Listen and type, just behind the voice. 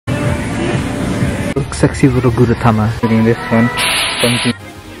Sexy little Gudetama. Reading this one from Chino.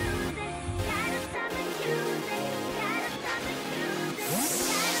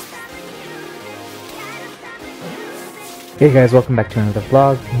 Hey guys, welcome back to another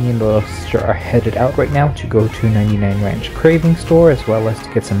vlog. Me and the little sister are headed out right now to go to 99 Ranch Craving store, as well as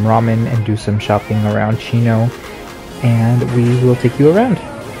to get some ramen and do some shopping around Chino, and we will take you around.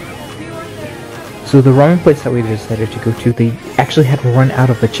 So the ramen place that we decided to go to, they actually had run out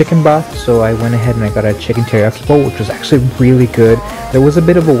of the chicken broth, so I went ahead and I got a chicken teriyaki bowl, which was actually really good. There was a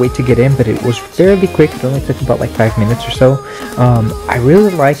bit of a wait to get in, but it was fairly quick. It only took about like 5 minutes or so. I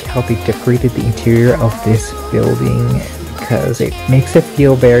really like how they decorated the interior of this building, because it makes it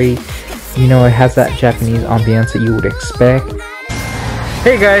feel very, you know, it has that Japanese ambiance that you would expect.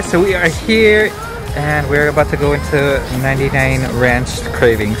 Hey guys, so we are here and we're about to go into 99 Ranch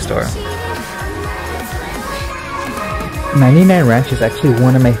Craving store. 99 Ranch is actually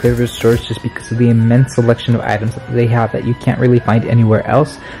one of my favorite stores just because of the immense selection of items that they have that you can't really find anywhere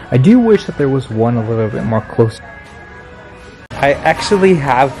else. I do wish that there was one a little bit more close. I actually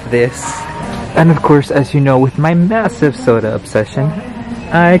have this, and of course, as you know, with my massive soda obsession,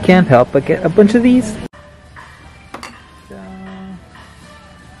 I can't help but get a bunch of these.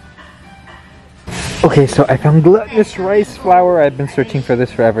 Okay, so I found glutinous rice flour. I've been searching for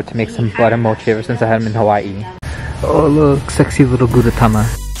this forever to make some butter mochi ever since I had them in Hawaii. Oh look, sexy little Gudetama.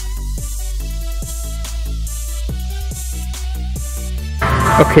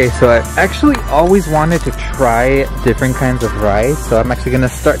 Okay, so I've actually always wanted to try different kinds of rice, so I'm actually going to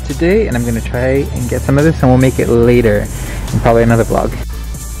start today and I'm going to try and get some of this, and we'll make it later in probably another vlog.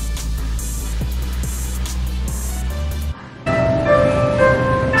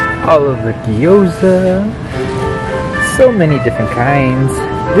 All of the gyoza, so many different kinds.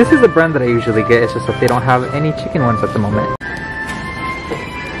 This is the brand that I usually get, it's just that they don't have any chicken ones at the moment.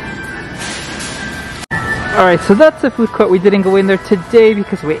 Alright, so that's the food court. We didn't go in there today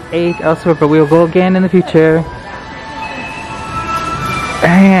because we ate elsewhere, but we'll go again in the future.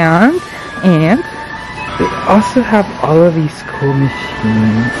 And they also have all of these cool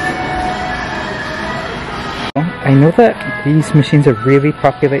machines. I know that these machines are really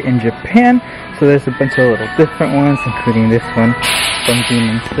popular in Japan, so there's a bunch of little different ones, including this one from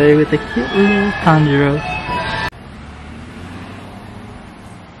Demon Slayer with the cute little Tanjiro.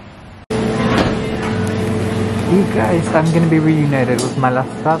 You guys, I'm gonna be reunited with my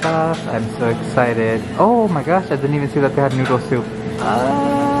lasadas. I'm so excited. Oh my gosh, I didn't even see that they had noodle soup.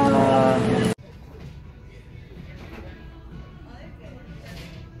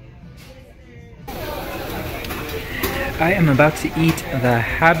 I am about to eat the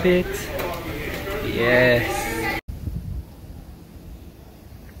habit. Yes.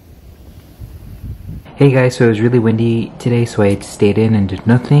 Hey guys, so it was really windy today, so I stayed in and did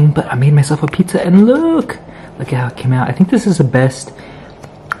nothing, but I made myself a pizza, and look at how it came out. I think this is the best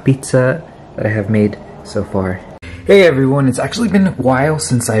pizza that I have made so far. Hey everyone, it's actually been a while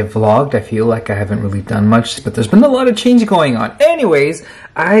since I vlogged. I feel like I haven't really done much, but there's been a lot of change going on. Anyways,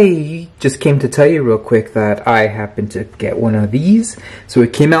 I just came to tell you real quick that I happened to get one of these. So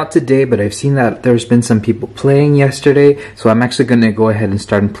it came out today, but I've seen that there's been some people playing yesterday, so I'm actually going to go ahead and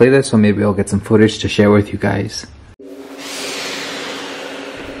start and play this, so maybe I'll get some footage to share with you guys.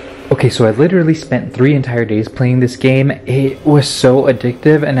 Okay, so I literally spent 3 entire days playing this game. It was so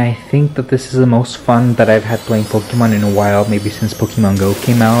addictive, and I think that this is the most fun that I've had playing Pokemon in a while, maybe since Pokemon Go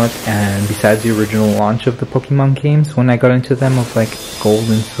came out, and besides the original launch of the Pokemon games, when I got into them of like Gold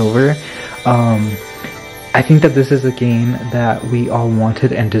and Silver. I think that this is a game that we all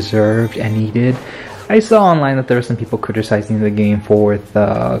wanted and deserved and needed. I saw online that there were some people criticizing the game for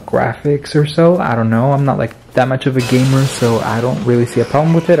the graphics or so. I don't know, I'm not like that much of a gamer, so I don't really see a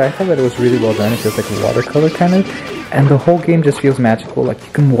problem with it. I thought that it was really well done. It feels like a watercolor kind of, and the whole game just feels magical. Like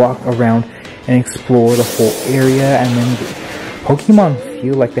you can walk around and explore the whole area, and then Pokemon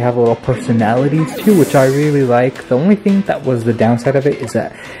feel like they have little personalities too, which I really like. The only thing that was the downside of it is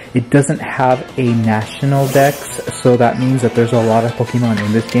that it doesn't have a national dex, so that means that there's a lot of Pokemon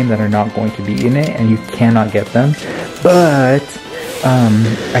in this game that are not going to be in it, and you cannot get them. But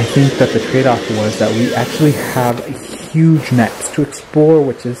I think that the trade-off was that we actually have huge maps to explore,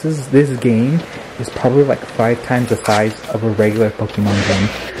 which is this game is probably like 5 times the size of a regular Pokemon game.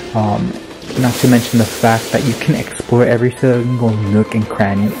 Not to mention the fact that you can explore every single nook and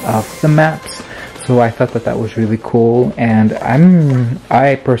cranny of the maps. So I thought that that was really cool, and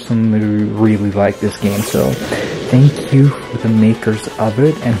I personally really like this game. So thank you for the makers of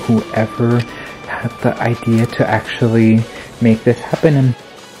it and whoever had the idea to actually make this happen. And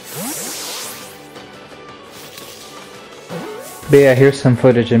But yeah, here's some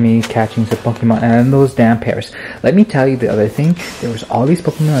footage of me catching some Pokemon and those damn pears. Let me tell you the other thing. There was all these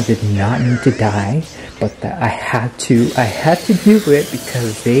Pokemon that did not need to die, but that I had to do it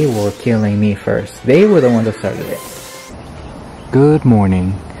because they were killing me first. They were the ones that started it. Good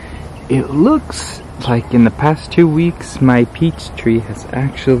morning. It looks like in the past 2 weeks my peach tree has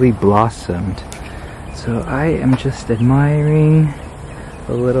actually blossomed. So I am just admiring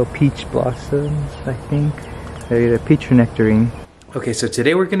the little peach blossoms, I think. They're the peach nectarine. Okay, so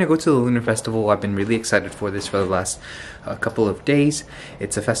today we're gonna go to the Lunar Festival. I've been really excited for this for the last couple of days.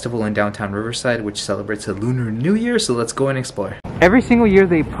 It's a festival in downtown Riverside which celebrates the Lunar New Year, so let's go and explore. Every single year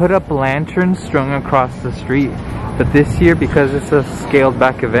they put up lanterns strung across the street, but this year, because it's a scaled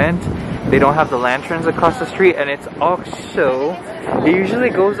back event, they don't have the lanterns across the street, and it's also, it usually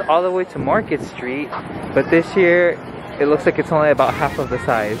goes all the way to Market Street, but this year it looks like it's only about half of the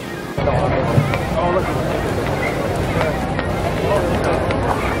size.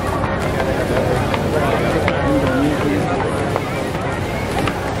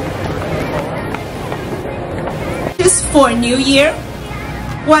 For New Year,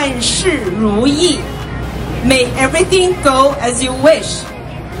 万事如意. May everything go as you wish.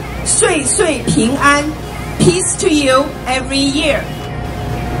 岁岁平安. Peace to you every year.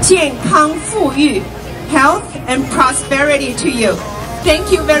 健康富裕. Health and prosperity to you.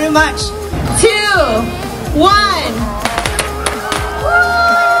 Thank you very much. 2, 1. Woo!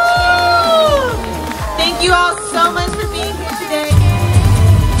 Thank you all so much for being here today.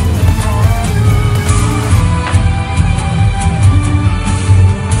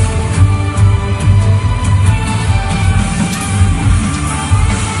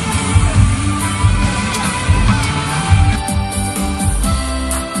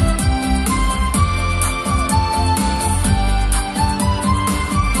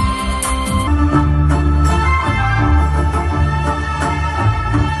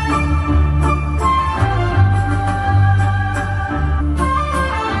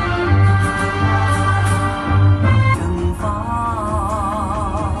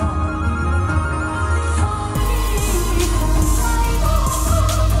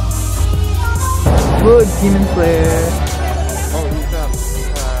 Good Demon Slayer. Oh, he's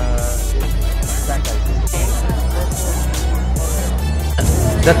that guy.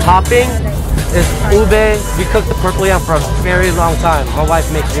 The topping is ube. We cooked the purple yam for a very long time. My wife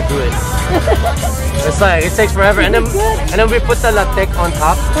makes me do it. It's like it takes forever, and then we put the latte on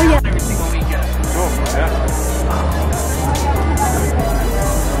top. Oh yeah. Every single weekend. Oh yeah.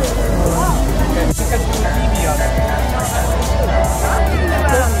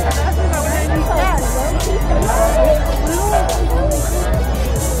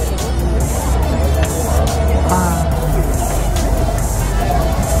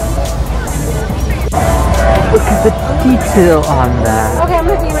 Look at the detail on that. Okay, I'm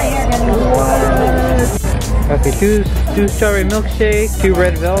looking right here again. What? Okay, two strawberry milkshake, 2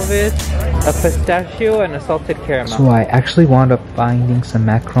 red velvet, a pistachio, and a salted caramel. So I actually wound up finding some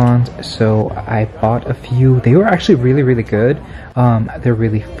macarons, so I bought a few. They were actually really good. They're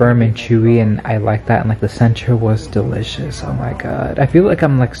really firm and chewy, and I like that, and like the center was delicious. Oh my god. I feel like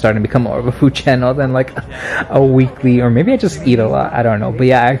I'm like starting to become more of a food channel than like a weekly, or maybe I just eat a lot, I don't know. But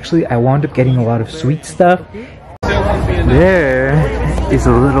yeah, actually I wound up getting a lot of sweet stuff. There is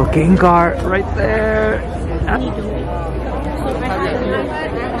a little Gengar right there.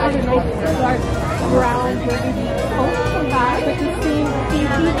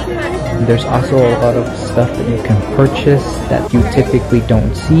 There's also a lot of stuff that you can purchase that you typically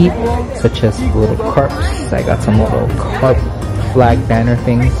don't see, such as little carps. I got some little carp flag banner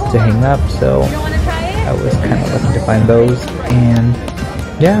things to hang up, so I was kind of looking to find those. And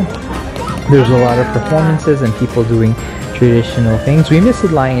yeah, there's a lot of performances and people doing traditional things. We missed the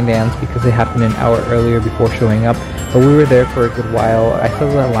lion dance because it happened an hour earlier before showing up, but we were there for a good while. I saw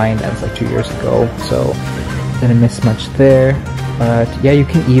the lion dance like 2 years ago, so didn't miss much there. But yeah, you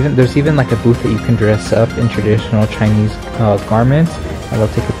can there's even like a booth that you can dress up in traditional Chinese garments, and they'll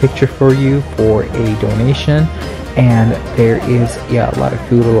take a picture for you for a donation. And there is, yeah, a lot of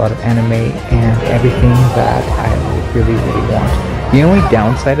food, a lot of anime, and everything that I really want. The only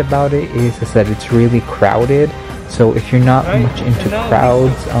downside about it is that it's really crowded. So if you're not much into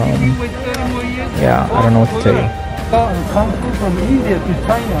crowds, yeah, I don't know what to tell you. From India to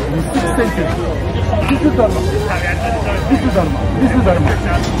China in 6th century.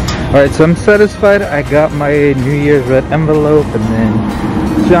 Alright, so I'm satisfied. I got my New Year's red envelope, and then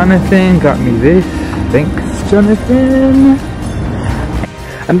Jonathan got me this. Thanks, Jonathan.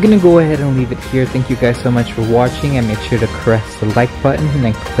 I'm gonna go ahead and leave it here. Thank you guys so much for watching, and make sure to press the like button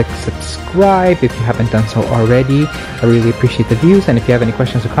and click subscribe if you haven't done so already. I really appreciate the views, and if you have any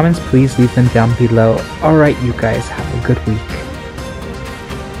questions or comments, please leave them down below. Alright, you guys, have a good week.